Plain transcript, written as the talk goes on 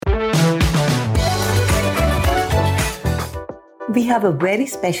We have a very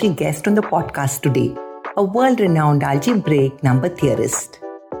special guest on the podcast today, a world-renowned algebraic number theorist.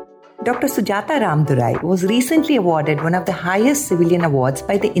 Dr. Sujatha Ramdorai was recently awarded one of the highest civilian awards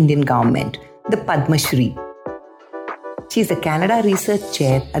by the Indian government, the Padma Shri. She is a Canada Research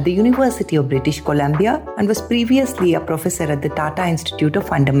Chair at the University of British Columbia and was previously a professor at the Tata Institute of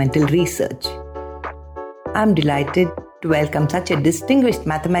Fundamental Research. I am delighted to welcome such a distinguished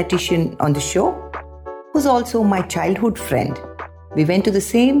mathematician on the show, who's also my childhood friend. We went to the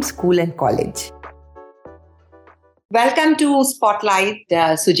same school and college. Welcome to Spotlight,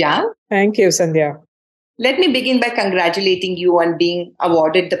 Sujal. Thank you, Sandhya. Let me begin by congratulating you on being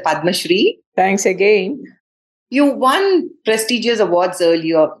awarded the Padma Shri. Thanks again. You won prestigious awards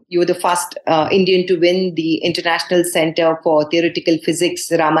earlier. You were the first Indian to win the International Center for Theoretical Physics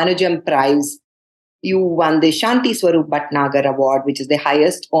Ramanujam Prize. You won the Shanti Swarup Bhatnagar Award, which is the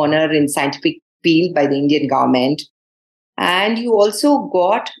highest honor in scientific field by the Indian government. And you also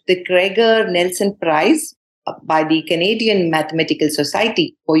got the Kreger Nelson Prize by the Canadian Mathematical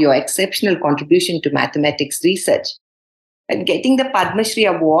Society for your exceptional contribution to mathematics research. And getting the Padma Shri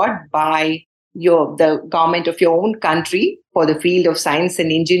Award by the government of your own country for the field of science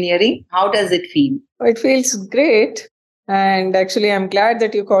and engineering, how does it feel? It feels great. And actually, I'm glad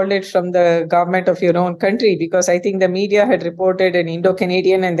that you called it from the government of your own country, because I think the media had reported an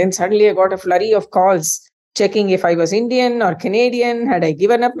Indo-Canadian, and then suddenly I got a flurry of calls checking if I was Indian or Canadian, had I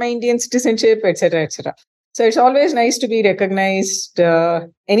given up my Indian citizenship, etc., etc. So it's always nice to be recognized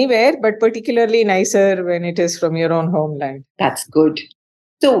anywhere, but particularly nicer when it is from your own homeland. That's good.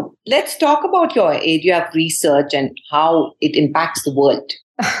 So let's talk about your area of research and how it impacts the world.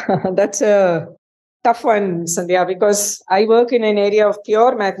 That's a tough one, Sandhya, because I work in an area of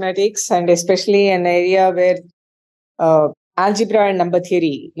pure mathematics, and especially an area where algebra and number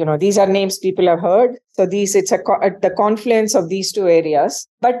theory, these are names people have heard. So it's at the confluence of these two areas.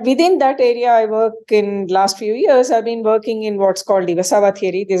 But within that area, I work in last few years, I've been working in what's called Iwasawa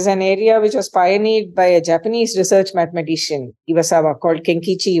theory. This is an area which was pioneered by a Japanese research mathematician, Iwasawa, called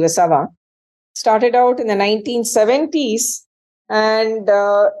Kenkichi Iwasawa. Started out in the 1970s. And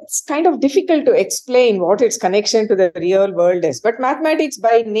it's kind of difficult to explain what its connection to the real world is. But mathematics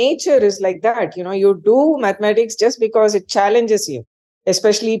by nature is like that. You do mathematics just because it challenges you,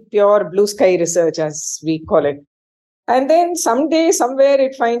 especially pure blue sky research, as we call it. And then someday, somewhere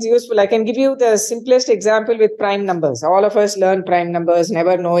it finds useful. I can give you the simplest example with prime numbers. All of us learn prime numbers,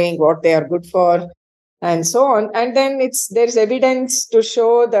 never knowing what they are good for, and so on. And then there's evidence to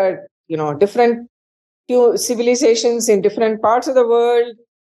show that, different civilizations in different parts of the world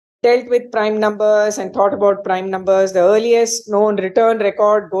dealt with prime numbers and thought about prime numbers. The earliest known return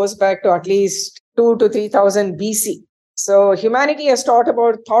record goes back to at least 2,000 to 3,000 BC. So humanity has thought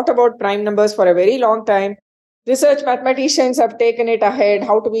about prime numbers for a very long time. Research mathematicians have taken it ahead.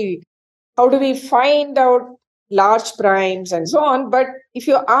 How do we find out large primes and so on? But if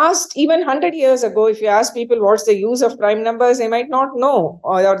you asked, even 100 years ago, if you asked people what's the use of prime numbers, they might not know,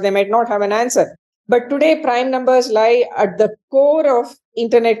 or they might not have an answer. But today, prime numbers lie at the core of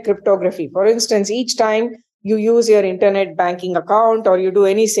internet cryptography. For instance, each time you use your internet banking account or you do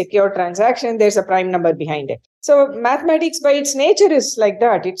any secure transaction, there's a prime number behind it. So mathematics by its nature is like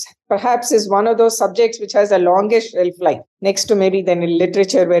that. It perhaps is one of those subjects which has the longest shelf life, next to maybe then in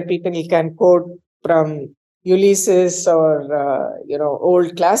literature where people can quote from Ulysses or,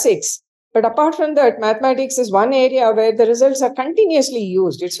 old classics. But apart from that, mathematics is one area where the results are continuously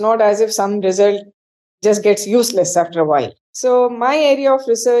used. It's not as if some result just gets useless after a while. So my area of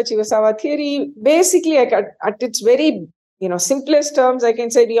research, Iwasawa theory, basically at its very simplest terms, I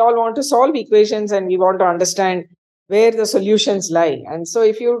can say we all want to solve equations and we want to understand where the solutions lie. And so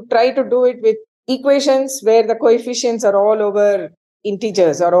if you try to do it with equations where the coefficients are all over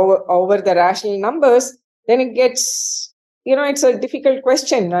integers or over the rational numbers, then it gets, it's a difficult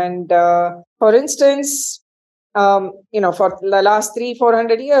question. And for instance, for the last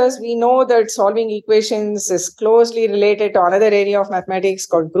 300-400 years, we know that solving equations is closely related to another area of mathematics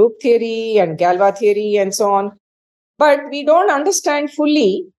called group theory and Galois theory and so on. But we don't understand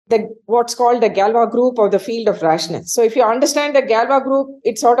fully what's called the Galois group of the field of rationals. So if you understand the Galois group,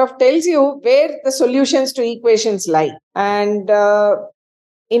 it sort of tells you where the solutions to equations lie. And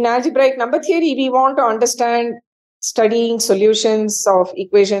in algebraic number theory, we want to understand studying solutions of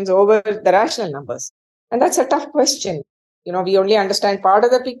equations over the rational numbers. And that's a tough question. We only understand part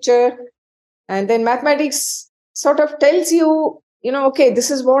of the picture. And then mathematics sort of tells you, okay, this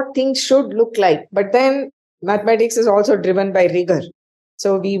is what things should look like. But then mathematics is also driven by rigor.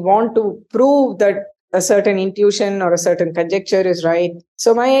 So we want to prove that a certain intuition or a certain conjecture is right.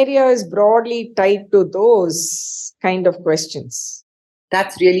 So my area is broadly tied to those kind of questions.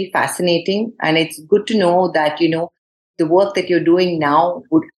 That's really fascinating. And it's good to know that, the work that you're doing now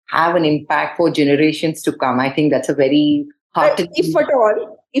would have an impact for generations to come. I think that's a very heartening.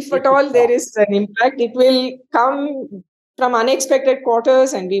 If at all there is an impact, it will come from unexpected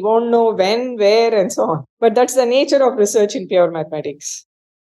quarters and we won't know when, where, and so on. But that's the nature of research in pure mathematics.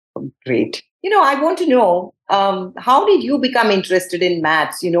 Great. I want to know, how did you become interested in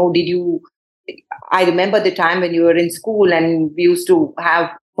maths? I remember the time when you were in school and we used to have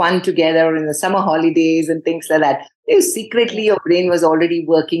fun together in the summer holidays and things like that. Secretly, your brain was already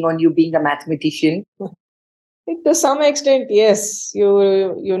working on you being a mathematician. To some extent, yes.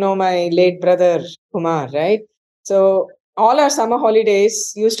 You know my late brother, Kumar, right? So all our summer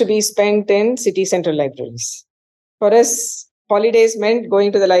holidays used to be spent in city central libraries. For us, holidays meant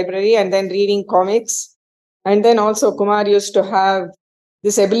going to the library and then reading comics. And then also Kumar used to have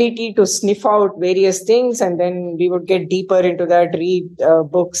this ability to sniff out various things, and then we would get deeper into that, read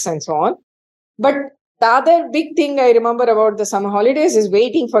books and so on. But the other big thing I remember about the summer holidays is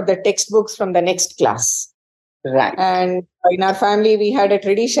waiting for the textbooks from the next class. Right. And in our family, we had a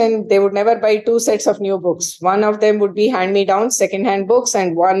tradition. They would never buy two sets of new books. One of them would be hand-me-down, second-hand books,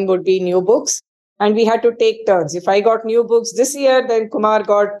 and one would be new books. And we had to take turns. If I got new books this year, then Kumar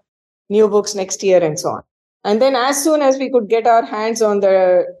got new books next year and so on. And then as soon as we could get our hands on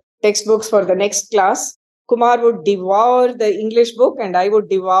the textbooks for the next class, Kumar would devour the English book and I would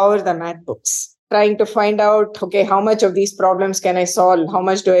devour the math books, trying to find out, okay, how much of these problems can I solve? How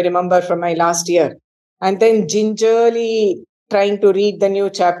much do I remember from my last year? And then gingerly trying to read the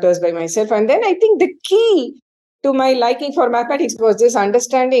new chapters by myself. And then I think the key to my liking for mathematics was this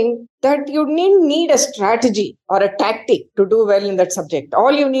understanding that you didn't need a strategy or a tactic to do well in that subject.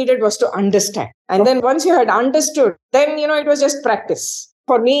 All you needed was to understand. And then once you had understood, then, it was just practice.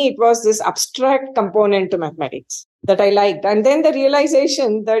 For me, it was this abstract component to mathematics that I liked. And then the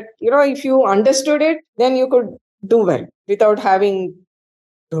realization that, if you understood it, then you could do well without having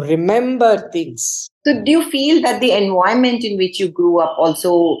to remember things. So do you feel that the environment in which you grew up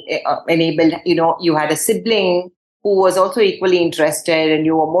also enabled, you had a sibling who was also equally interested and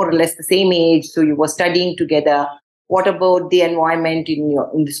you were more or less the same age, so you were studying together? What about the environment in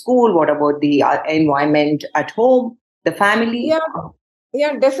the school? What about the environment at home, the family?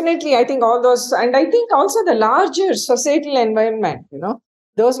 Yeah, definitely. I think all those, and I think also the larger societal environment,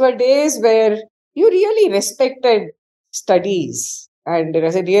 those were days where you really respected studies and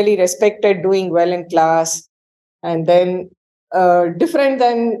really respected doing well in class. And then different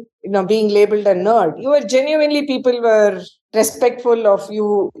than, being labeled a nerd. You were genuinely, people were respectful of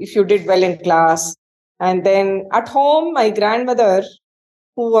you if you did well in class. And then at home, my grandmother,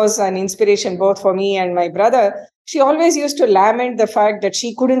 who was an inspiration both for me and my brother, she always used to lament the fact that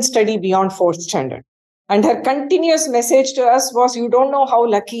she couldn't study beyond fourth standard. And her continuous message to us was, you don't know how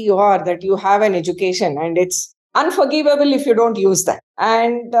lucky you are that you have an education, and it's unforgivable if you don't use that.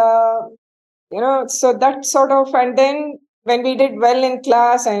 And, so that sort of, and then when we did well in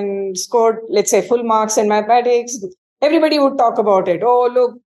class and scored, let's say, full marks in mathematics, everybody would talk about it. Oh,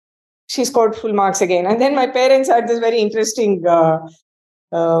 look, she scored full marks again. And then my parents had this very interesting, I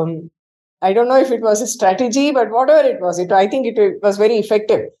don't know if it was a strategy, but whatever it was, I think it was very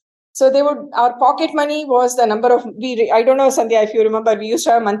effective. So our pocket money was the number of, I don't know, Sandhya, if you remember, we used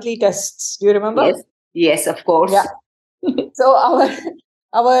to have monthly tests. Do you remember? Yes, of course. Yeah. So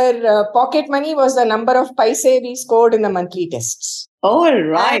our pocket money was the number of paise we scored in the monthly tests. All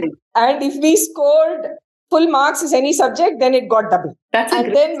right. And if we scored full marks in any subject, then it got double.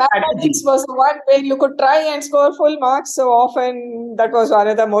 And then mathematics was the one where you could try and score full marks. So often that was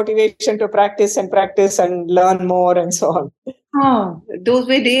another motivation to practice and learn more and so on. Oh, those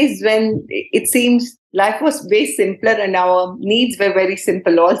were days when it seems life was way simpler and our needs were very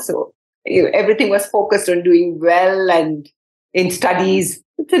simple also. Everything was focused on doing well and in studies.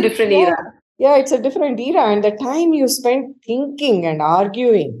 It's a different era. Yeah, it's a different era. And the time you spent thinking and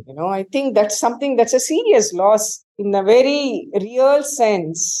arguing, I think that's something that's a serious loss in a very real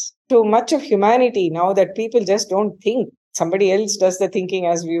sense to much of humanity now, that people just don't think. Somebody else does the thinking,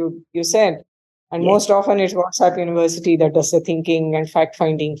 as you said. And most often it's WhatsApp University that does the thinking and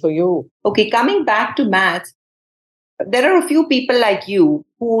fact-finding for you. Okay, coming back to maths, there are a few people like you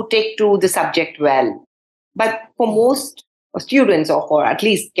who take to the subject well. But for most students, or at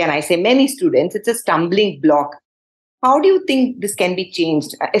least can I say many students, it's a stumbling block. How do you think this can be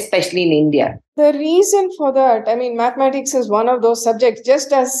changed, especially in India? The reason for that, mathematics is one of those subjects,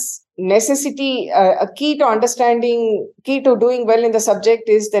 just as necessity, a key to doing well in the subject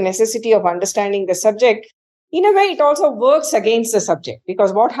is the necessity of understanding the subject. In a way, it also works against the subject,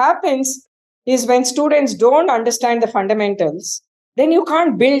 because what happens is when students don't understand the fundamentals, then you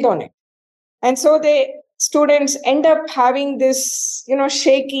can't build on it. And so students end up having this,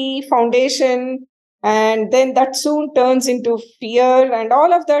 shaky foundation, and then that soon turns into fear. And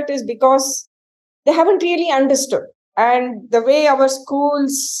all of that is because they haven't really understood. And the way our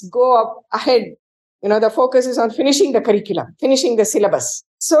schools go up ahead, the focus is on finishing the curriculum, finishing the syllabus.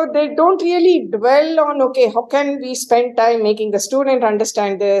 So they don't really dwell on, okay, how can we spend time making the student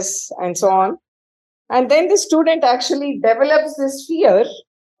understand this and so on. And then the student actually develops this fear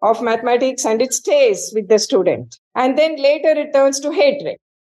of mathematics and it stays with the student. And then later it turns to hatred.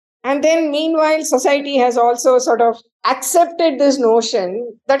 And then meanwhile, society has also sort of accepted this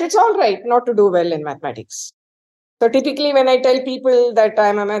notion that it's all right not to do well in mathematics. So typically when I tell people that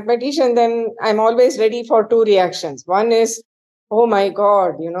I'm a mathematician, then I'm always ready for two reactions. One is, oh my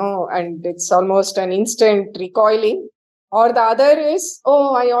God, and it's almost an instant recoiling. Or the other is,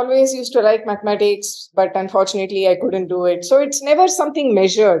 oh, I always used to like mathematics, but unfortunately I couldn't do it. So it's never something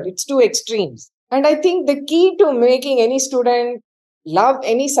measured. It's two extremes. And I think the key to making any student love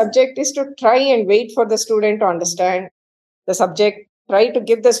any subject is to try and wait for the student to understand the subject, try to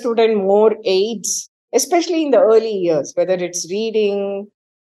give the student more aids, especially in the early years, whether it's reading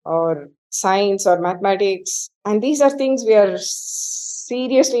or science or mathematics. And these are things we are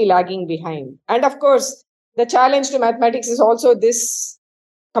seriously lagging behind. And of course, the challenge to mathematics is also this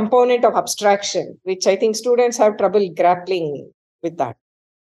component of abstraction, which I think students have trouble grappling with that.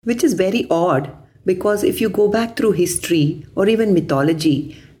 Which is very odd, because if you go back through history or even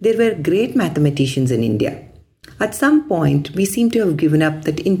mythology, there were great mathematicians in India. At some point, we seem to have given up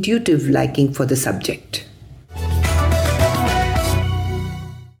that intuitive liking for the subject.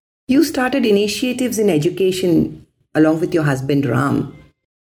 You started initiatives in education along with your husband Ram.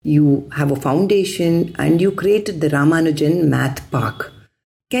 You have a foundation and you created the Ramanujan Math Park.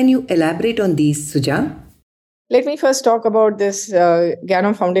 Can you elaborate on these, Suja? Let me first talk about this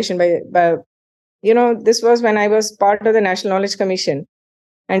Gyanam Foundation. This was when I was part of the National Knowledge Commission,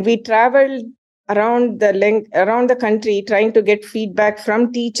 and we traveled around the country trying to get feedback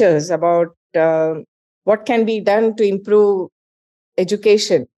from teachers about what can be done to improve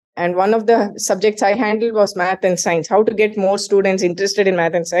education. And one of the subjects I handled was math and science, how to get more students interested in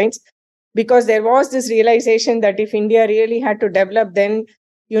math and science, because there was this realization that if India really had to develop, then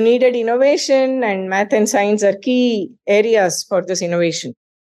you needed innovation, and math and science are key areas for this innovation.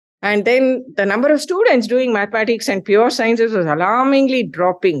 And then the number of students doing mathematics and pure sciences was alarmingly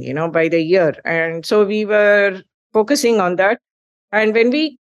dropping, by the year. And so we were focusing on that. And when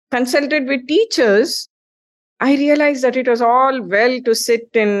we consulted with teachers, I realized that it was all well to sit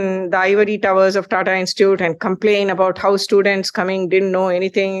in the ivory towers of Tata Institute and complain about how students coming didn't know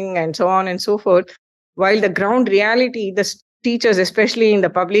anything and so on and so forth. While the ground reality, the teachers, especially in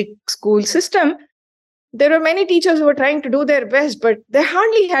the public school system, there were many teachers who were trying to do their best, but they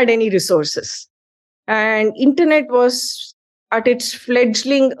hardly had any resources. And internet was at its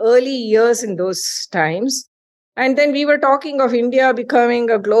fledgling early years in those times. And then we were talking of India becoming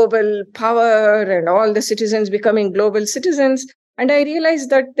a global power and all the citizens becoming global citizens. And I realized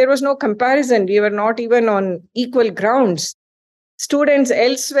that there was no comparison. We were not even on equal grounds. Students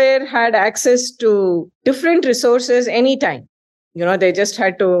elsewhere had access to different resources anytime. They just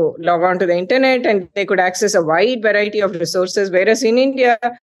had to log on to the internet and they could access a wide variety of resources. Whereas in India,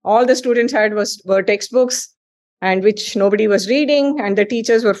 all the students had were textbooks, and which nobody was reading, and the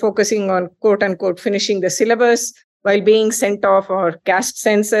teachers were focusing on quote unquote finishing the syllabus while being sent off for caste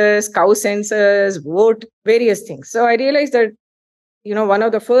census, cow census, vote, various things. So I realized that, one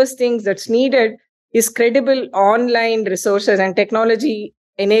of the first things that's needed is credible online resources, and technology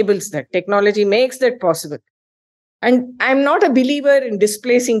enables that. Technology makes that possible. And I'm not a believer in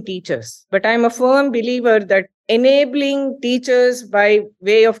displacing teachers, but I'm a firm believer that enabling teachers by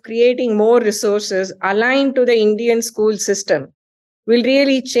way of creating more resources aligned to the Indian school system will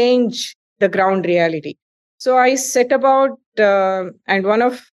really change the ground reality. So I set about, and one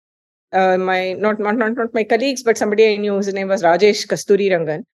of my, not my colleagues, but somebody I knew, his name was Rajesh Kasturi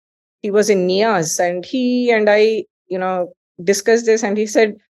Rangan. He was in NIAS, and he and I, discussed this, and he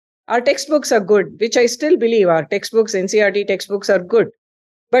said, our textbooks are good, which I still believe. Our textbooks, NCERT textbooks are good,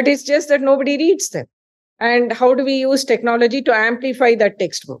 but it's just that nobody reads them. And how do we use technology to amplify that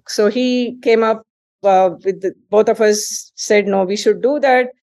textbook? So he came up both of us said, no, we should do that.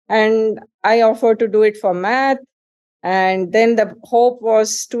 And I offered to do it for math. And then the hope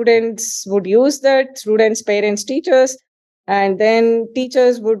was students would use that, students, parents, teachers. And then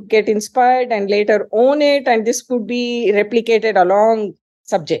teachers would get inspired and later own it, and this could be replicated along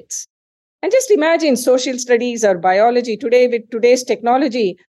subjects. And just imagine social studies or biology today with today's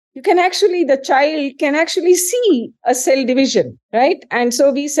technology. The child can actually see a cell division, right? And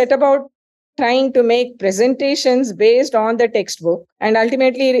so we set about trying to make presentations based on the textbook. And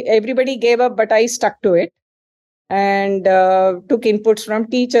ultimately, everybody gave up, but I stuck to it and took inputs from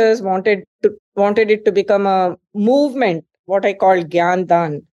teachers, wanted it to become a movement, what I call Gyan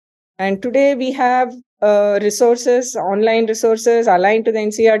Dan. And today we have resources, online resources aligned to the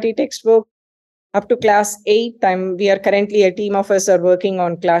NCERT textbook up to class 8. We are currently a team of us are working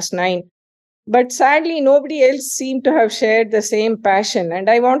on class 9. But sadly, nobody else seemed to have shared the same passion. And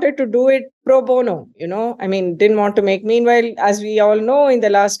I wanted to do it pro bono, didn't want to make. Meanwhile, as we all know, in the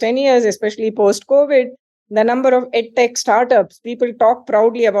last 10 years, especially post COVID, the number of edtech startups, people talk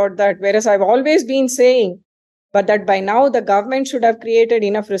proudly about that. Whereas I've always been saying, but that by now the government should have created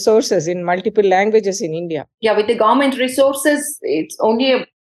enough resources in multiple languages in India. Yeah, with the government resources, it's only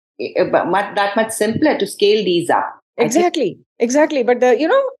that much simpler to scale these up. Exactly. But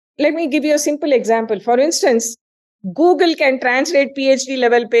let me give you a simple example. For instance, Google can translate PhD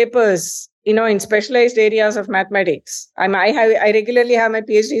level papers, in specialized areas of mathematics. I regularly have my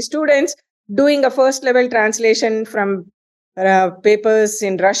PhD students doing a first level translation from papers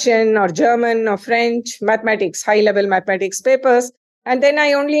in Russian or German or French, mathematics, high level mathematics papers. And then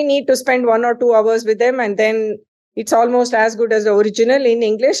I only need to spend 1 or 2 hours with them. And then it's almost as good as the original in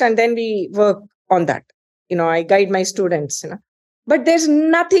English. And then we work on that. I guide my students, But there's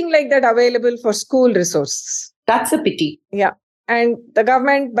nothing like that available for school resources. That's a pity. Yeah. And the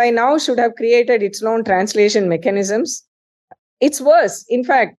government by now should have created its own translation mechanisms. It's worse. In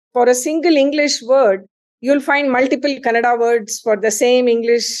fact, for a single English word, you'll find multiple Kannada words for the same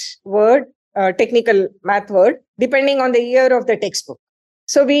English word, technical math word, depending on the year of the textbook.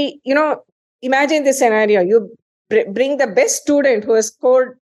 So imagine this scenario. You bring the best student who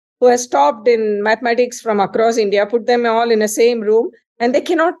has topped in mathematics from across India, put them all in a same room, and they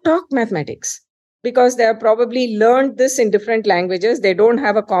cannot talk mathematics because they have probably learned this in different languages. They don't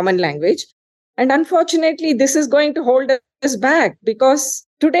have a common language. And unfortunately, this is going to hold us back because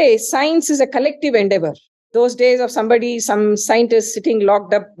today science is a collective endeavor. Those days of some scientist sitting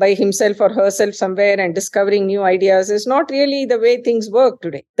locked up by himself or herself somewhere and discovering new ideas is not really the way things work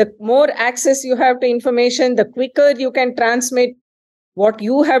today. The more access you have to information, the quicker you can transmit what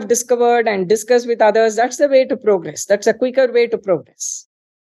you have discovered and discuss with others. That's the way to progress. That's a quicker way to progress.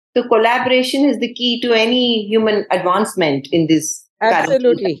 So collaboration is the key to any human advancement in this.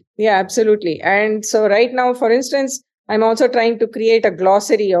 Absolutely. Yeah, absolutely. And so right now, for instance, I'm also trying to create a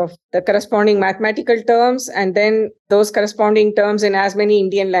glossary of the corresponding mathematical terms and then those corresponding terms in as many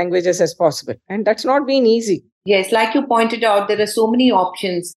Indian languages as possible. And that's not been easy. Yes, like you pointed out, there are so many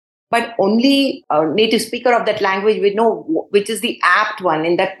options, but only a native speaker of that language would know which is the apt one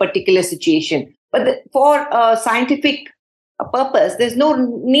in that particular situation. But for a scientific purpose, there's no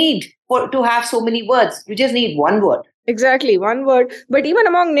need to have so many words. You just need one word. Exactly, one word. But even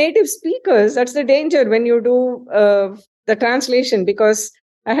among native speakers, that's the danger when you do the translation, because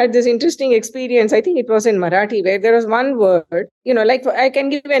I had this interesting experience. I think it was in Marathi where there was one word, like I can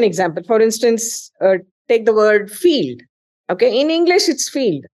give you an example. For instance, take the word field. Okay, in English, it's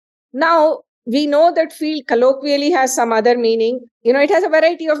field. Now, we know that field colloquially has some other meaning. It has a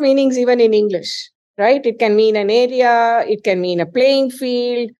variety of meanings even in English, right? It can mean an area, it can mean a playing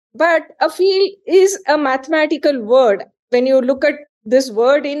field. But a field is a mathematical word. When you look at this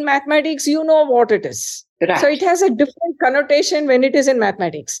word in mathematics, you know what it is. Right. So it has a different connotation when it is in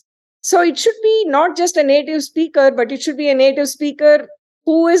mathematics. So it should be not just a native speaker, but it should be a native speaker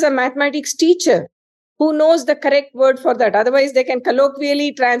who is a mathematics teacher, who knows the correct word for that. Otherwise, they can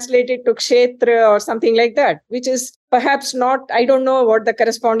colloquially translate it to kshetra or something like that, which is perhaps not, I don't know what the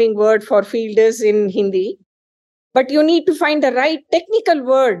corresponding word for field is in Hindi. But you need to find the right technical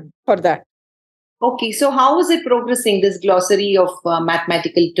word for that. Okay, so how is it progressing, this glossary of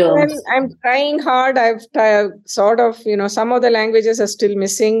mathematical terms? Well, I'm trying hard. I've sort of, some of the languages are still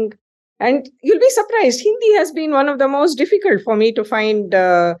missing. And you'll be surprised, Hindi has been one of the most difficult for me to find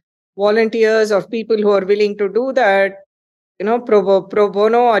volunteers or people who are willing to do that, pro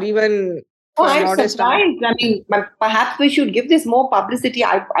bono or even... I'm surprised. I mean, perhaps we should give this more publicity.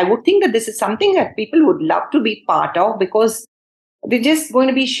 I would think that this is something that people would love to be part of because they're just going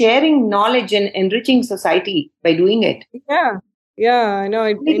to be sharing knowledge and enriching society by doing it. Yeah, I know.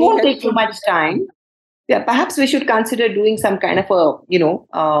 It won't take too much time. Yeah, perhaps we should consider doing some kind of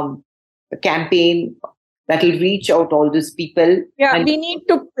a campaign that will reach out all these people. Yeah, And we need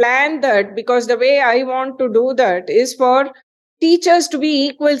to plan that, because the way I want to do that is for teachers to be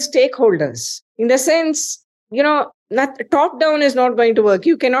equal stakeholders. In the sense, not top down is not going to work.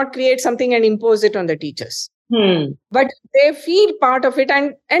 You cannot create something and impose it on the teachers. But they feel part of it.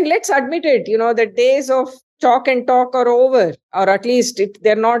 And let's admit it, the days of chalk and talk are over, or at least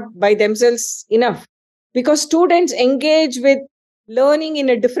they're not by themselves enough, because students engage with learning in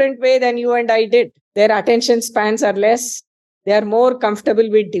a different way than you and I did. Their attention spans are less. They are more comfortable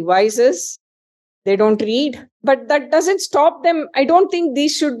with devices. They don't read, but that doesn't stop them. I don't think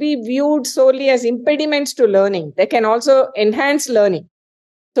these should be viewed solely as impediments to learning. They can also enhance learning.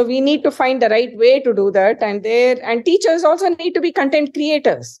 So we need to find the right way to do that. And teachers also need to be content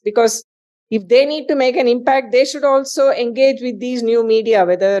creators, because if they need to make an impact, they should also engage with these new media.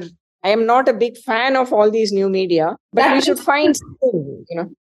 Whether I am not a big fan of all these new media, but that we should find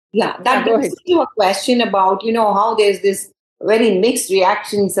something. Yeah, that go brings ahead. me to a question about, how there's this very mixed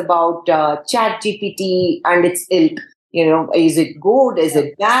reactions about chat GPT and its ilk. Is it good? Is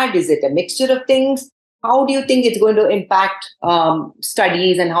it bad? Is it a mixture of things? How do you think it's going to impact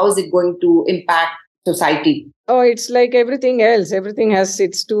studies, and how is it going to impact society? Oh, it's like everything else. Everything has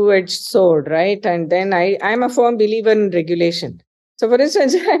its two-edged sword, right? And then I'm a firm believer in regulation. So for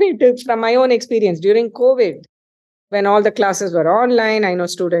instance, from my own experience during COVID, when all the classes were online, I know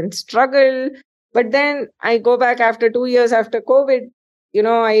students struggle. But then I go back after 2 years after COVID,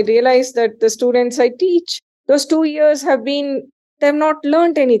 I realized that the students I teach, those 2 years they've not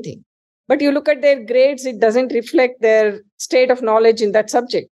learned anything. But you look at their grades, it doesn't reflect their state of knowledge in that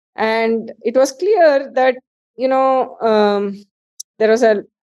subject. And it was clear that, there was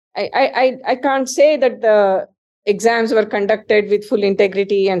I can't say that the exams were conducted with full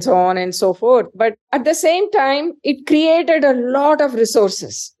integrity and so on and so forth. But at the same time, it created a lot of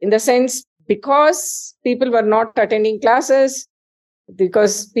resources, in the sense, because people were not attending classes,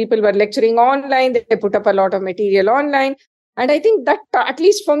 because people were lecturing online, they put up a lot of material online. And I think that, at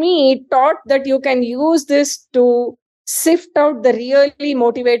least for me, it taught that you can use this to sift out the really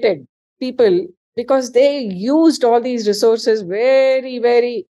motivated people, because they used all these resources very,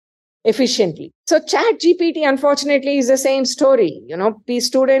 very efficiently. So chat GPT, unfortunately, is the same story. These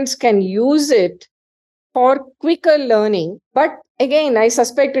students can use it for quicker learning. But again, I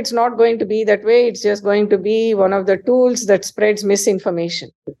suspect it's not going to be that way. It's just going to be one of the tools that spreads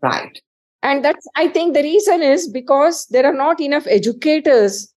misinformation. Right. And I think the reason is because there are not enough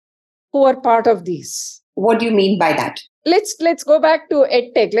educators who are part of these. What do you mean by that? Let's go back to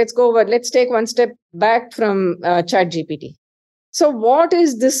EdTech. Let's take one step back from chat GPT. So what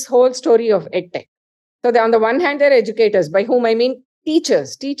is this whole story of EdTech? So on the one hand, they're educators, by whom I mean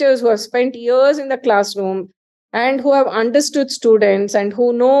teachers who have spent years in the classroom and who have understood students and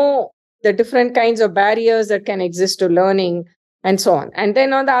who know the different kinds of barriers that can exist to learning and so on. And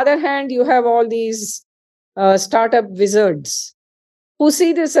then on the other hand, you have all these startup wizards who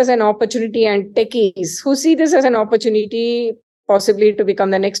see this as an opportunity, and techies who see this as an opportunity possibly to become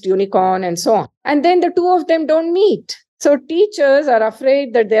the next unicorn and so on. And then the two of them don't meet. So teachers are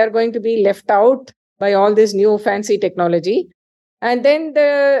afraid that they are going to be left out by all this new fancy technology. And then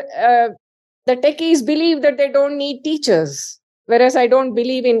the techies believe that they don't need teachers, whereas I don't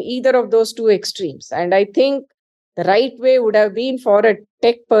believe in either of those two extremes. And I think the right way would have been for a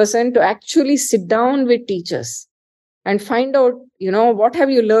tech person to actually sit down with teachers and find out, what have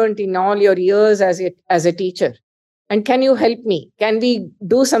you learned in all your years as a teacher? And can you help me? Can we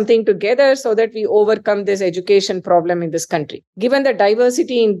do something together so that we overcome this education problem in this country? Given the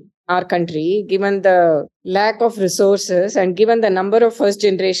diversity in our country, given the lack of resources, and given the number of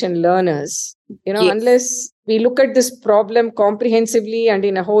first-generation learners, Yes. unless we look at this problem comprehensively and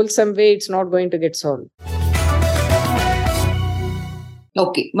in a wholesome way, it's not going to get solved.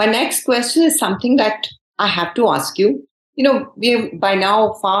 Okay. My next question is something that I have to ask you. We are by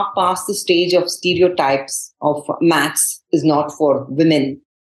now far past the stage of stereotypes of maths is not for women.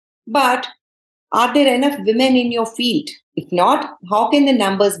 But are there enough women in your field? If not, how can the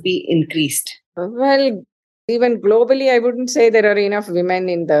numbers be increased? Well, even globally, I wouldn't say there are enough women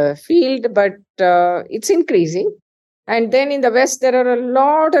in the field, but it's increasing. And then in the West, there are a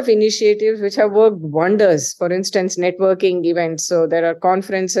lot of initiatives which have worked wonders. For instance, networking events. So there are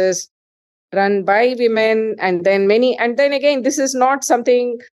conferences run by women, and then again, this is not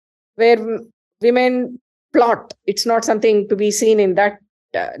something where women plot. It's not something to be seen in that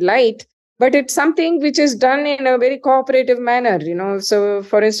light, but it's something which is done in a very cooperative manner. So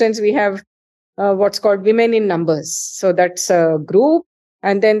for instance, we have what's called Women in Numbers. So that's a group.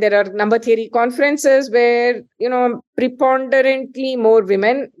 And then there are number theory conferences where, preponderantly more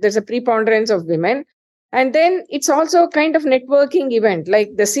women, there's a preponderance of women. And then it's also a kind of networking event. Like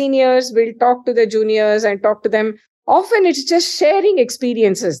the seniors will talk to the juniors and talk to them. Often it's just sharing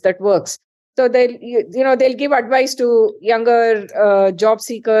experiences that works. So they'll give advice to younger job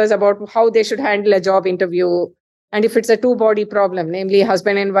seekers about how they should handle a job interview. And if it's a two-body problem, namely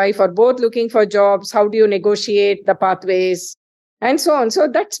husband and wife are both looking for jobs, how do you negotiate the pathways and so on. So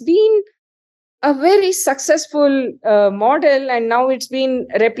that's been a very successful model, and now it's been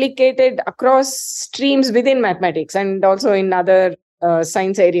replicated across streams within mathematics and also in other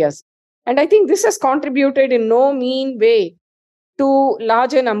science areas. And I think this has contributed in no mean way to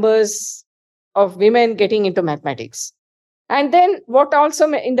larger numbers of women getting into mathematics. And then what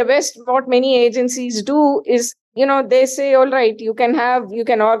also in the West, what many agencies do is, they say, all right, you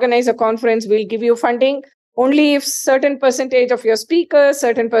can organize a conference, we'll give you funding only if certain percentage of your speakers,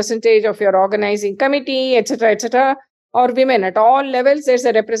 certain percentage of your organizing committee, etc., or women at all levels, there's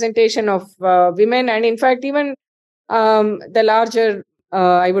a representation of women. And in fact, even the larger,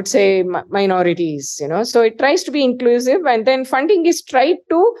 I would say, minorities, so it tries to be inclusive, and then funding is tried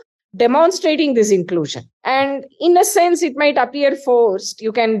to demonstrating this inclusion. And in a sense, it might appear forced.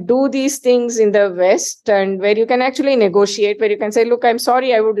 You can do these things in the West, and where you can actually negotiate, where you can say, look, I'm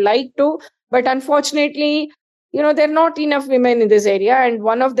sorry, I would like to, but unfortunately, there are not enough women in this area. And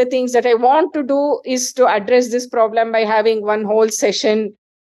one of the things that I want to do is to address this problem by having one whole session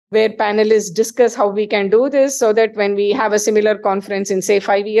where panelists discuss how we can do this, so that when we have a similar conference in, say,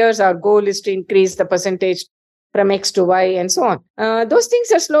 5 years, our goal is to increase the percentage from X to Y and so on. Those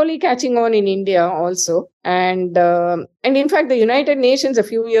things are slowly catching on in India also. And in fact, the United Nations a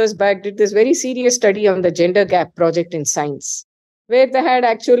few years back did this very serious study on the gender gap project in science, where they had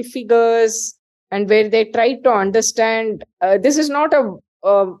actual figures and where they tried to understand this is not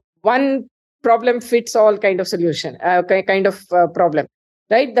a one problem fits all kind of solution, problem,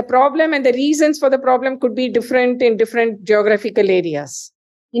 right? The problem and the reasons for the problem could be different in different geographical areas.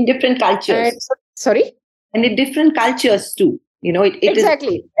 In different cultures. Sorry? And in different cultures too. It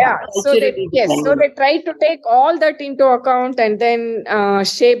exactly. Is yeah. So they try to take all that into account and then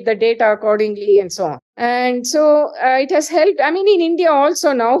shape the data accordingly and so on. And so it has helped. I mean, in India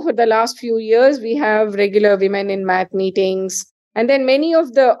also now for the last few years, we have regular women in math meetings. And then many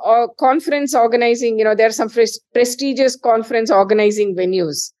of the conference organizing, there are some prestigious conference organizing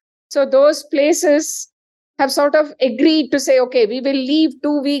venues. So those places have sort of agreed to say, okay, we will leave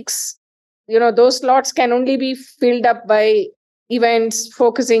 2 weeks. Those slots can only be filled up by events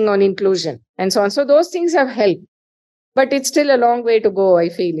focusing on inclusion and so on. So those things have helped. But it's still a long way to go, I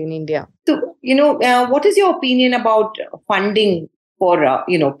feel, in India. So, what is your opinion about funding for,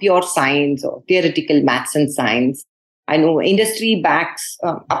 pure science or theoretical maths and science? I know industry backs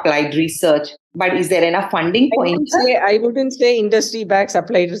applied research, but is there enough funding for industry? I wouldn't say industry backs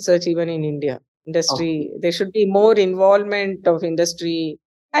applied research even in India. There should be more involvement of industry.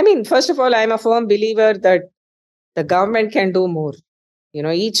 I mean, first of all, I'm a firm believer that the government can do more.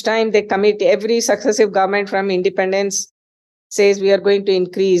 Each time they commit, every successive government from independence says we are going to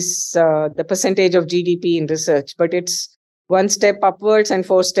increase the percentage of GDP in research, but it's one step upwards and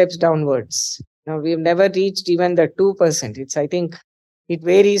 4 steps downwards. We've never reached even the 2%. I think it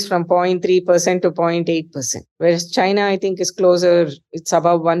varies from 0.3% to 0.8%. Whereas China, I think, is closer, it's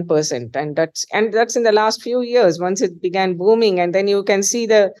above 1%. And that's in the last few years, once it began booming. And then you can see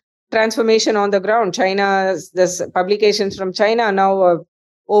the transformation on the ground. The publications from China now have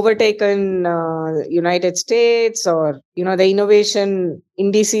overtaken United States, or, the innovation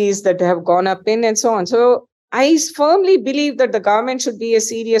indices that have gone up in and so on. So I firmly believe that the government should be a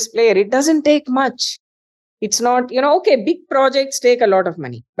serious player. It doesn't take much. It's not, big projects take a lot of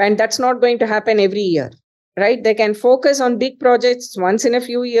money, and that's not going to happen every year, right? They can focus on big projects once in a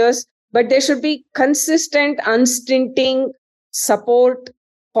few years, but there should be consistent, unstinting support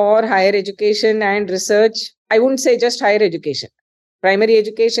for higher education and research. I wouldn't say just higher education, primary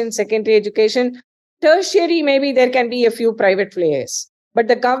education, secondary education, tertiary, maybe there can be a few private players, but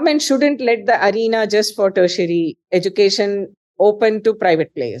the government shouldn't let the arena just for tertiary education open to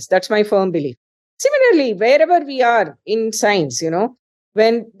private players. That's my firm belief. Similarly, wherever we are in science,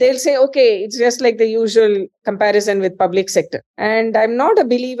 when they'll say, okay, it's just like the usual comparison with public sector. And I'm not a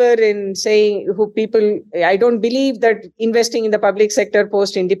believer in saying I don't believe that investing in the public sector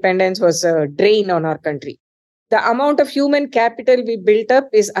post-independence was a drain on our country. The amount of human capital we built up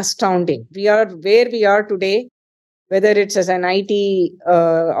is astounding. We are where we are today, whether it's as an IT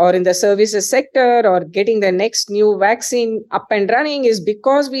or in the services sector or getting the next new vaccine up and running, is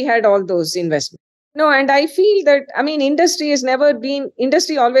because we had all those investments. No, and I feel that,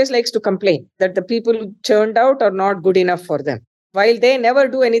 industry always likes to complain that the people churned out are not good enough for them. while they never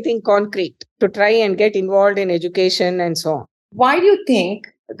do anything concrete to try and get involved in education and so on. Why do you think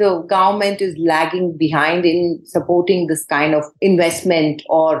the government is lagging behind in supporting this kind of investment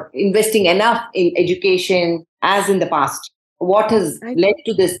or investing enough in education as in the past? What has led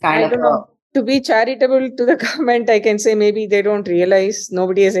to this kind of to be charitable to the government, I can say maybe they don't realize,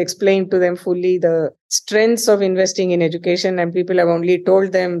 nobody has explained to them fully the strengths of investing in education, and people have only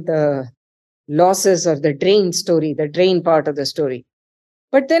told them the losses or the drain part of the story.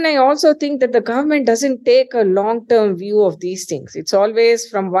 But then I also think that the government doesn't take a long-term view of these things. It's always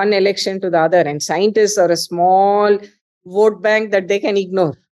from one election to the other, and scientists are a small vote bank that they can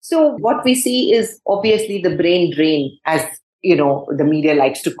ignore. So what we see is obviously the brain drain, as the media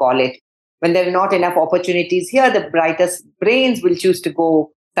likes to call it. When there are not enough opportunities here, the brightest brains will choose to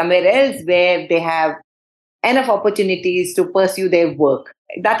go somewhere else where they have enough opportunities to pursue their work.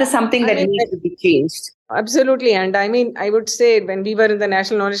 That is something that needs to be changed. Absolutely. And I would say when we were in the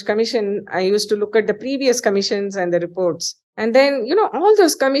National Knowledge Commission, I used to look at the previous commissions and the reports. And then, all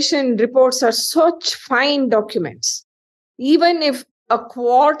those commission reports are such fine documents. Even if a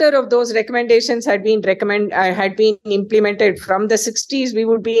quarter of those recommendations had been implemented from the 60s, we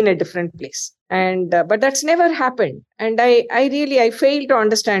would be in a different place. And but that's never happened. And I fail to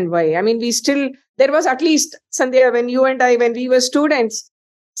understand why. I mean, there was at least, Sandhya, when we were students,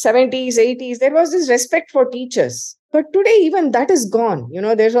 70s, 80s, there was this respect for teachers. But today, even that is gone.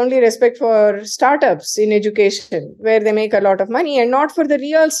 There's only respect for startups in education where they make a lot of money, and not for the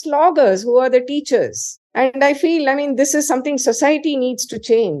real sloggers who are the teachers. And I feel, this is something society needs to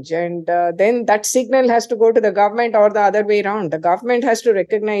change. And then that signal has to go to the government or the other way around. The government has to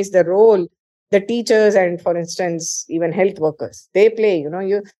recognize the role the teachers and, for instance, even health workers, they play.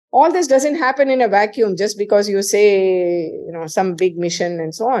 All this doesn't happen in a vacuum just because you say, some big mission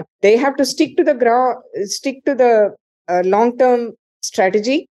and so on. They have to stick to the long-term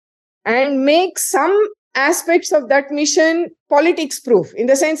strategy and make some aspects of that mission politics proof, in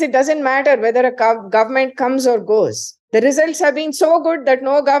the sense it doesn't matter whether a government comes or goes. The results have been so good that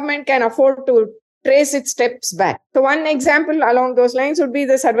no government can afford to trace its steps back. So one example along those lines would be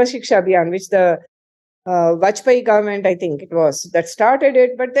the Sarva Shiksha Abhiyan, which the Vajpayee government, I think it was, that started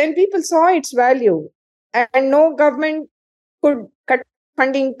it. But then people saw its value and no government could cut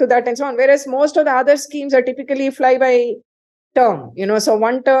funding to that and so on. Whereas most of the other schemes are typically fly by term. So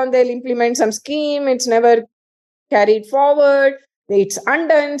one term they'll implement some scheme, it's never carried forward, it's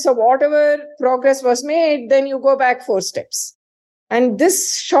undone. So whatever progress was made, then you go back 4 steps. And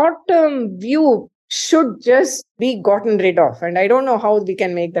this short-term view should just be gotten rid of. And I don't know how we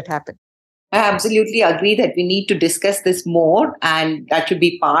can make that happen. I absolutely agree that we need to discuss this more, and that should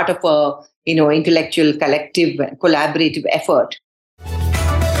be part of a, intellectual, collective, collaborative effort.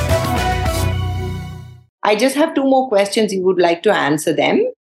 I just have 2 more questions. You would like to answer them.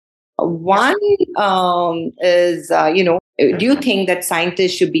 One is, do you think that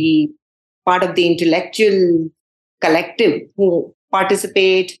scientists should be part of the intellectual collective who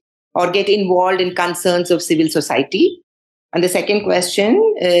participate or get involved in concerns of civil society? And the second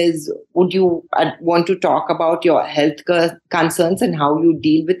question is, would you want to talk about your health concerns and how you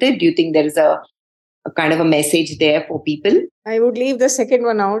deal with it? Do you think there is a kind of a message there for people? I would leave the second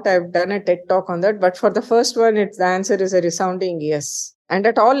one out. I've done a TED talk on that. But for the first one, the answer is a resounding yes. And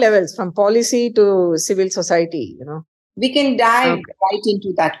at all levels, from policy to civil society, We can dive right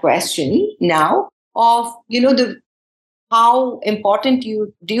into that question now of, how important do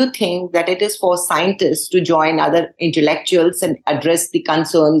you think that it is for scientists to join other intellectuals and address the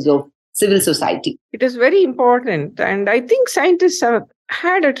concerns of civil society? It is very important. And I think scientists have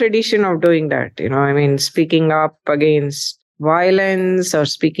had a tradition of doing that, speaking up against violence or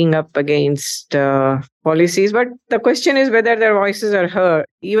speaking up against policies. But the question is whether their voices are heard,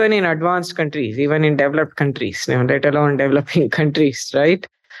 even in advanced countries, even in developed countries, let alone developing countries, right?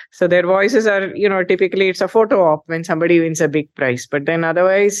 So their voices are, typically it's a photo op when somebody wins a big prize. But then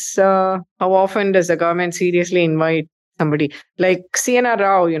otherwise, how often does the government seriously invite somebody like C.N.R.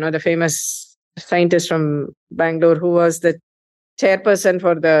 Rao, the famous scientist from Bangalore, who was the chairperson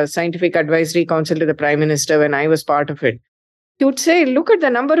for the Scientific Advisory Council to the Prime Minister when I was part of it. He would say, look at the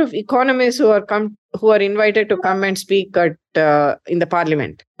number of economists who are invited to come and speak at in the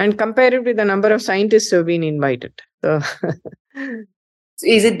parliament, and compare it with the number of scientists who have been invited. So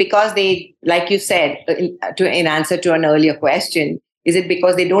is it because they, like you said, in answer to an earlier question, is it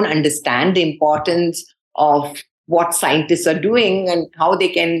because they don't understand the importance of what scientists are doing and how they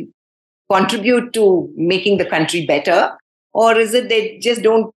can contribute to making the country better? Or is it they just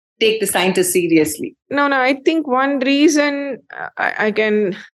don't take the scientists seriously? No, I think one reason I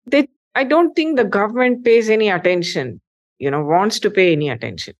don't think the government pays any attention. wants to pay any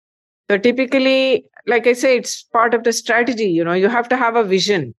attention. So typically, like I say, it's part of the strategy. You have to have a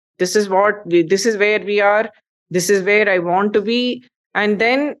vision. This is this is where we are. This is where I want to be. And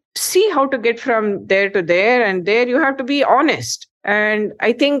then see how to get from there to there. And there you have to be honest. And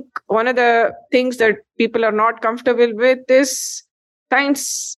I think one of the things that people are not comfortable with is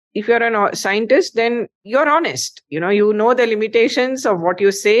science. If you're a scientist, then you're honest. You know the limitations of what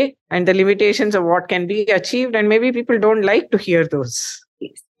you say and the limitations of what can be achieved. And maybe people don't like to hear those.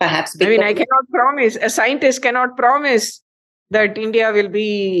 Perhaps I mean, I cannot promise, a scientist cannot promise that India will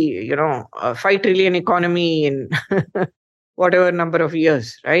be, a 5 trillion economy in whatever number of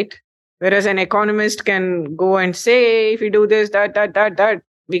years, right? Whereas an economist can go and say, if we do this, that,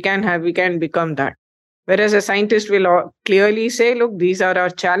 we can become that. Whereas a scientist will clearly say, look, these are our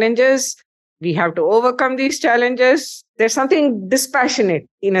challenges. We have to overcome these challenges. There's something dispassionate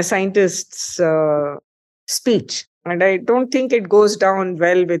in a scientist's speech. And I don't think it goes down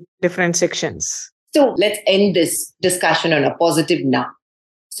well with different sections. So let's end this discussion on a positive note.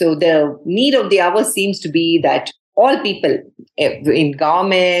 So the need of the hour seems to be that all people in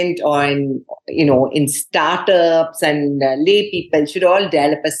government or in startups and lay people should all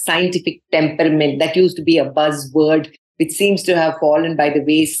develop a scientific temperament. That used to be a buzzword, which seems to have fallen by the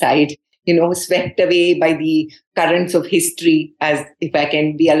wayside, swept away by the currents of history, as if I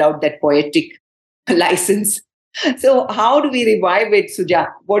can be allowed that poetic license. So how do we revive it, Sujatha?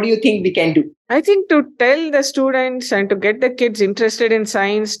 What do you think we can do? I think to tell the students and to get the kids interested in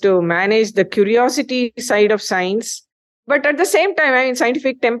science, to manage the curiosity side of science. But at the same time, I mean,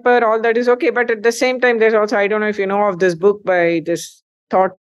 scientific temper, all that is okay. But at the same time, there's also, I don't know if you know of this book by this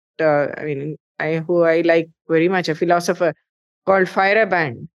thought, who I like very much, a philosopher called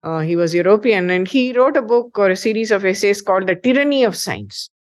Feyerabend. He was European and he wrote a book or a series of essays called The Tyranny of Science.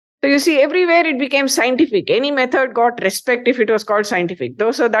 So you see, everywhere it became scientific. Any method got respect if it was called scientific.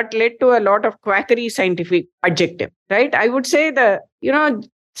 So that led to a lot of quackery scientific adjective, right? I would say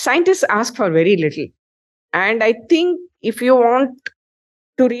scientists ask for very little. And I think if you want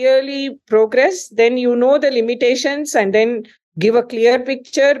to really progress, then you know the limitations and then give a clear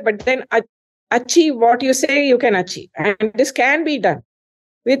picture, but then achieve what you say you can achieve. And this can be done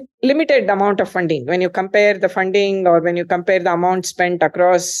with limited amount of funding when you compare the funding or when you compare the amount spent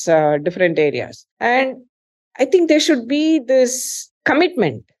across different areas. And I think there should be this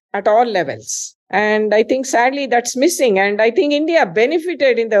commitment at all levels. And I think sadly that's missing. And I think India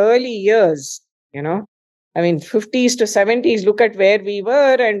benefited in the early years, 50s to 70s, look at where we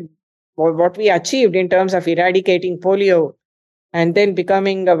were and what we achieved in terms of eradicating polio and then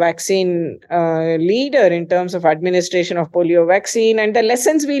becoming a vaccine leader in terms of administration of polio vaccine and the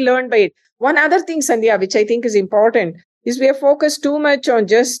lessons we learned by it. One other thing, Sandhya, which I think is important, is we are focused too much on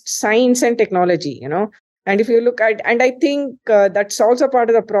just science and technology, And if you look at, and I think that's also part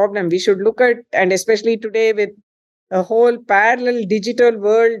of the problem. We should look at, and especially today with a whole parallel digital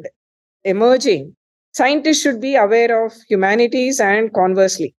world emerging, scientists should be aware of humanities and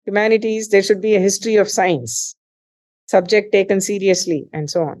conversely. Humanities, there should be a history of science, subject taken seriously, and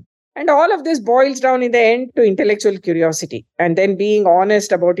so on. And all of this boils down in the end to intellectual curiosity and then being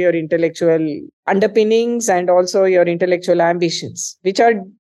honest about your intellectual underpinnings and also your intellectual ambitions, which are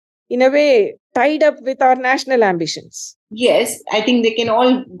in a way tied up with our national ambitions. Yes, I think they can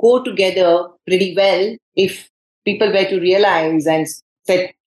all go together pretty well if people were to realize and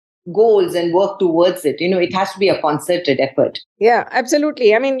set goals and work towards it. It has to be a concerted effort. Yeah,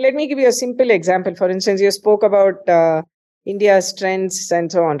 absolutely. I mean, let me give you a simple example. For instance, you spoke about India's strengths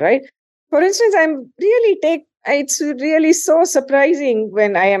and so on, right? For instance, it's really so surprising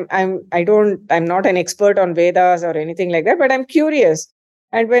when I'm not an expert on Vedas or anything like that, but I'm curious.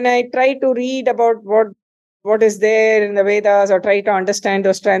 And when I try to read about what is there in the Vedas or try to understand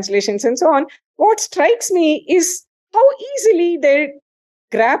those translations and so on, what strikes me is how easily they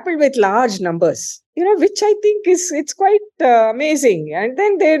grapple with large numbers, which I think it's quite amazing. And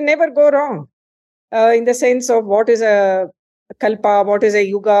then they never go wrong in the sense of what is a kalpa, what is a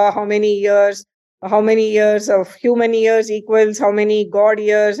yuga, how many years of human years equals how many god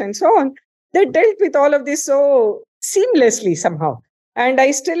years and so on. They dealt with all of this so seamlessly somehow. And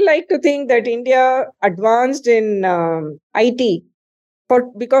I still like to think that India advanced in IT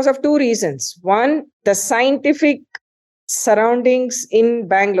because of two reasons. One, the scientific surroundings in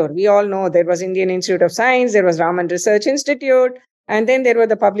Bangalore. We all know there was Indian Institute of Science, there was Raman Research Institute, and then there were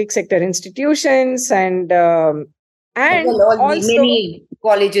the public sector institutions and also many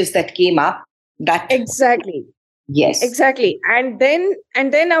colleges that came up. That exactly. Yes, exactly. And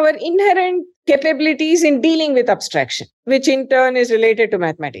then our inherent capabilities in dealing with abstraction, which in turn is related to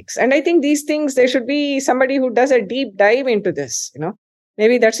mathematics. And I think these things, there should be somebody who does a deep dive into this.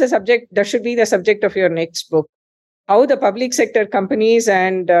 Maybe that's a subject that should be the subject of your next book. How the public sector companies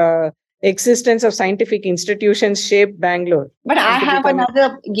and existence of scientific institutions shape Bangalore. But I have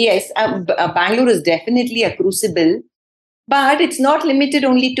another, yes, Bangalore is definitely a crucible, but it's not limited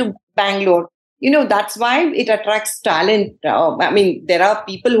only to Bangalore. That's why it attracts talent. There are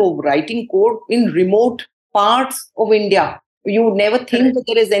people who are writing code in remote parts of India. You would never think that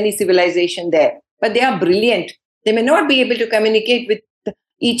there is any civilization there, but they are brilliant. They may not be able to communicate with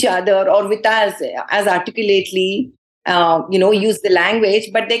each other or with us as articulately, use the language,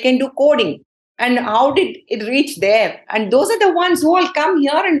 but they can do coding. And how did it reach there? And those are the ones who all come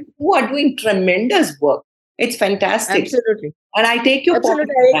here and who are doing tremendous work. It's fantastic. Absolutely. And I take your point.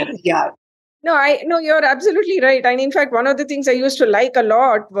 Yeah. No, you're absolutely right. And in fact, one of the things I used to like a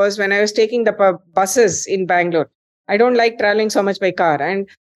lot was when I was taking the buses in Bangalore. I don't like traveling so much by car. And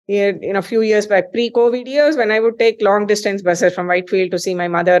in a few years back, pre-COVID years, when I would take long distance buses from Whitefield to see my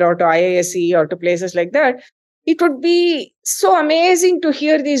mother or to IISc or to places like that, it would be so amazing to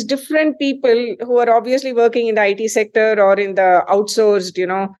hear these different people who are obviously working in the IT sector or in the outsourced,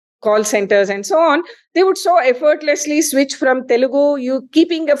 call centers and so on. They would so effortlessly switch from Telugu, you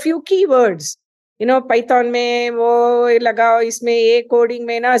keeping a few keywords. Python mein wo lagao, isme ye coding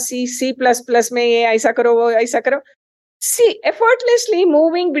mein na C++ mein ye aisa karo, wo aisa karo. See, effortlessly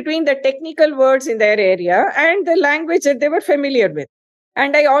moving between the technical words in their area and the language that they were familiar with.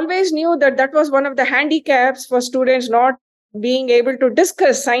 And I always knew that that was one of the handicaps for students not being able to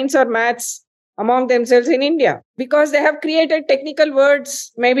discuss science or maths among themselves in India, because they have created technical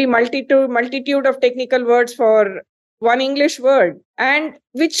words, maybe multitude of technical words for one English word, and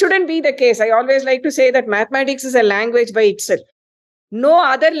which shouldn't be the case. I always like to say that mathematics is a language by itself. No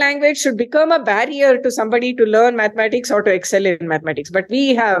other language should become a barrier to somebody to learn mathematics or to excel in mathematics. But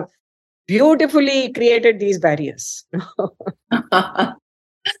we have beautifully created these barriers.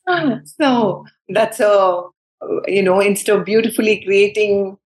 So that's instead of beautifully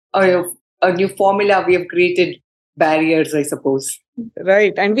creating a new formula, we have created barriers, I suppose.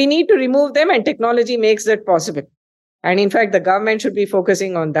 Right. And we need to remove them, and technology makes that possible. And in fact, the government should be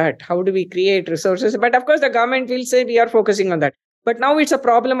focusing on that. How do we create resources? But of course, the government will say we are focusing on that. But now it's a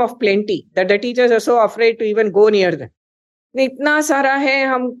problem of plenty, that the teachers are so afraid to even go near them. Itna sara hai,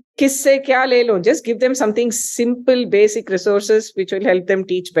 hum kisse kya le lo? Just give them something simple, basic resources which will help them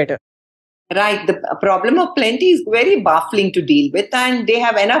teach better. Right. The problem of plenty is very baffling to deal with, and they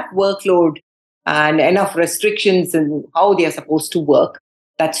have enough workload and enough restrictions in how they are supposed to work.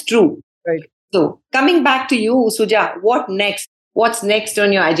 That's true. Right. So coming back to you, Suja, what next? What's next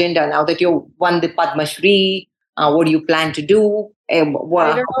on your agenda now that you won the Padma Shri? What do you plan to do? I don't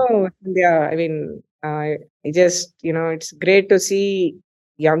know. Yeah, I just, it's great to see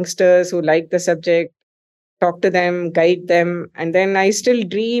youngsters who like the subject, talk to them, guide them. And then I still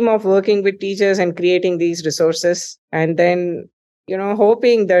dream of working with teachers and creating these resources. And then,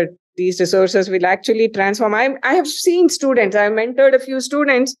 hoping that these resources will actually transform. I have seen students, I have mentored a few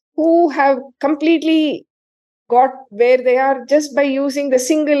students who have completely got where they are just by using the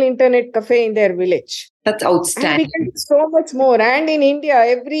single internet cafe in their village. That's outstanding. And we can do so much more. And in India,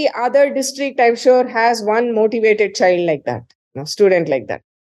 every other district, I'm sure, has one motivated child like that, student like that.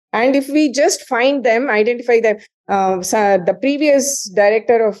 And if we just find them, identify them, the previous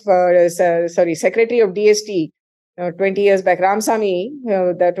director of, secretary of DST, 20 years back, Ramsamy,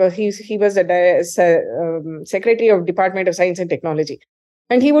 he was the secretary of Department of Science and Technology.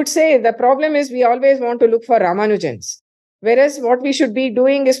 And he would say, the problem is we always want to look for Ramanujans, whereas what we should be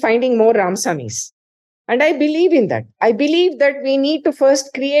doing is finding more Ramsamis. And I believe in that. I believe that we need to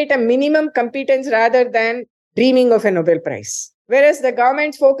first create a minimum competence rather than dreaming of a Nobel Prize. Whereas the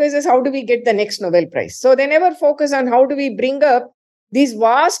government's focus is how do we get the next Nobel Prize. So they never focus on how do we bring up these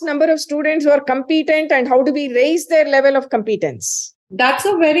vast number of students who are competent and how do we raise their level of competence. That's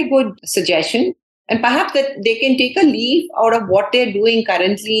a very good suggestion. And perhaps that they can take a leaf out of what they're doing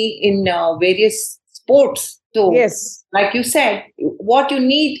currently in various sports. So, yes, like you said, what you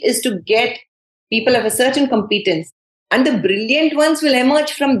need is to get people of a certain competence, and the brilliant ones will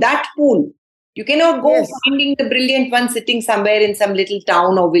emerge from that pool. You cannot go finding the brilliant one sitting somewhere in some little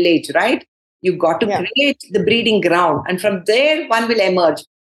town or village, right? You've got to create the breeding ground, and from there one will emerge.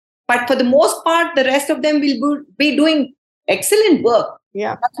 But for the most part, the rest of them will be doing excellent work.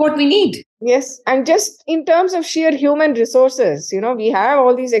 Yeah, that's what we need. Yes. And just in terms of sheer human resources, we have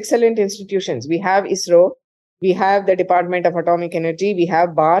all these excellent institutions. We have ISRO, we have the Department of Atomic Energy, we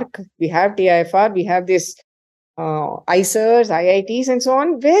have BARC, we have TIFR, we have this ICERs, IITs, and so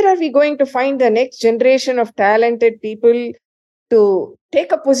on. Where are we going to find the next generation of talented people to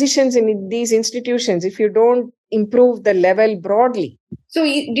take up positions in these institutions if you don't improve the level broadly? So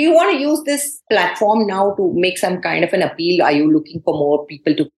do you want to use this platform now to make some kind of an appeal? Are you looking for more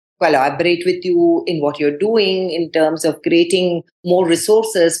people to collaborate with you in what you're doing in terms of creating more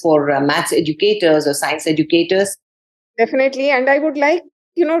resources for maths educators or science educators? Definitely. And I would like,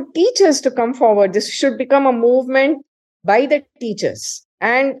 teachers to come forward. This should become a movement by the teachers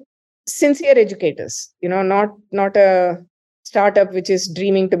and sincere educators, not a startup which is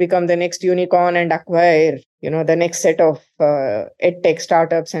dreaming to become the next unicorn and acquire, the next set of edtech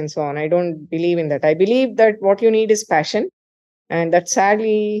startups and so on. I don't believe in that. I believe that what you need is passion. And that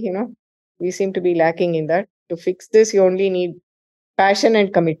sadly, we seem to be lacking in that. To fix this, you only need passion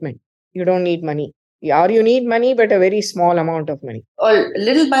and commitment. You don't need money. Or you need money, but a very small amount of money. A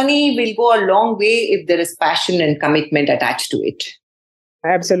little money will go a long way if there is passion and commitment attached to it.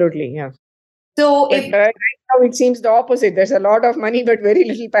 Absolutely, yeah. So right now it seems the opposite. There's a lot of money, but very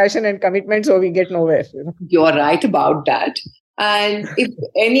little passion and commitment, so we get nowhere. You're right about that. And if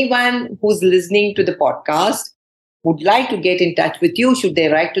anyone who's listening to the podcast would like to get in touch with you, should they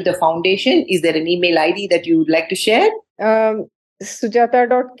write to the foundation? Is there an email ID that you would like to share?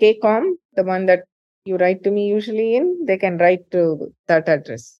 Sujatha.kcom, the one that you write to me usually in, they can write to that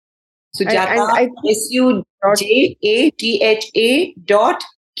address. Sujatha, SUJATHA.KCOM.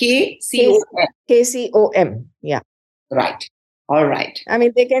 KCOM, yeah. Right. All right. I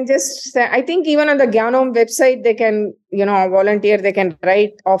mean, they can just, I think even on the Gyanom website, they can, volunteer, they can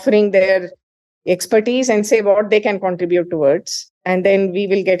write offering their expertise and say what they can contribute towards. And then we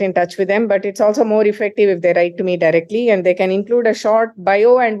will get in touch with them. But it's also more effective if they write to me directly, and they can include a short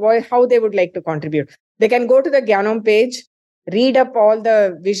bio and how they would like to contribute. They can go to the Gyanom page, read up all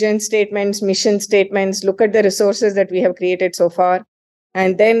the vision statements, mission statements, look at the resources that we have created so far,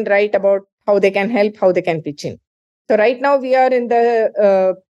 and then write about how they can help, how they can pitch in. So right now we are in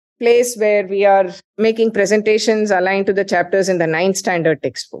the place where we are making presentations aligned to the chapters in the 9th standard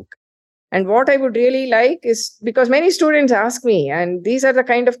textbook. And what I would really like is, because many students ask me, and these are the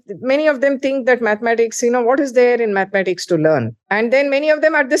many of them think that mathematics, what is there in mathematics to learn? And then many of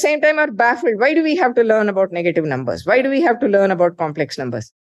them at the same time are baffled. Why do we have to learn about negative numbers? Why do we have to learn about complex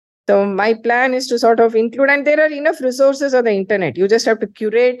numbers? So my plan is to sort of include, and there are enough resources on the internet. You just have to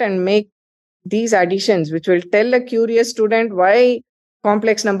curate and make these additions, which will tell a curious student why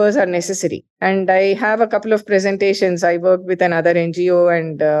complex numbers are necessary. And I have a couple of presentations. I worked with another NGO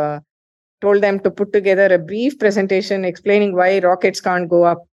and told them to put together a brief presentation explaining why rockets can't go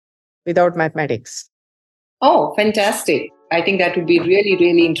up without mathematics. Oh, fantastic. I think that would be really,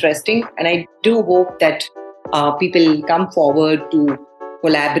 really interesting. And I do hope that people come forward to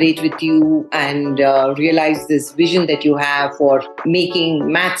collaborate with you and realize this vision that you have for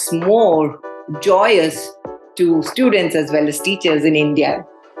making maths more joyous to students as well as teachers in India.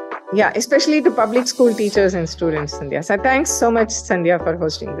 Yeah, especially to public school teachers and students, Sandhya. So thanks so much, Sandhya, for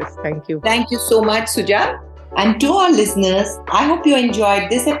hosting this. Thank you. Thank you so much, Suja. And to our listeners, I hope you enjoyed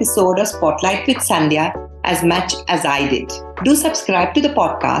this episode of Spotlight with Sandhya as much as I did. Do subscribe to the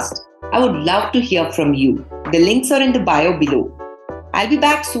podcast. I would love to hear from you. The links are in the bio below. I'll be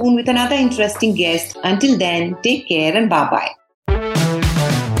back soon with another interesting guest. Until then, take care and bye-bye.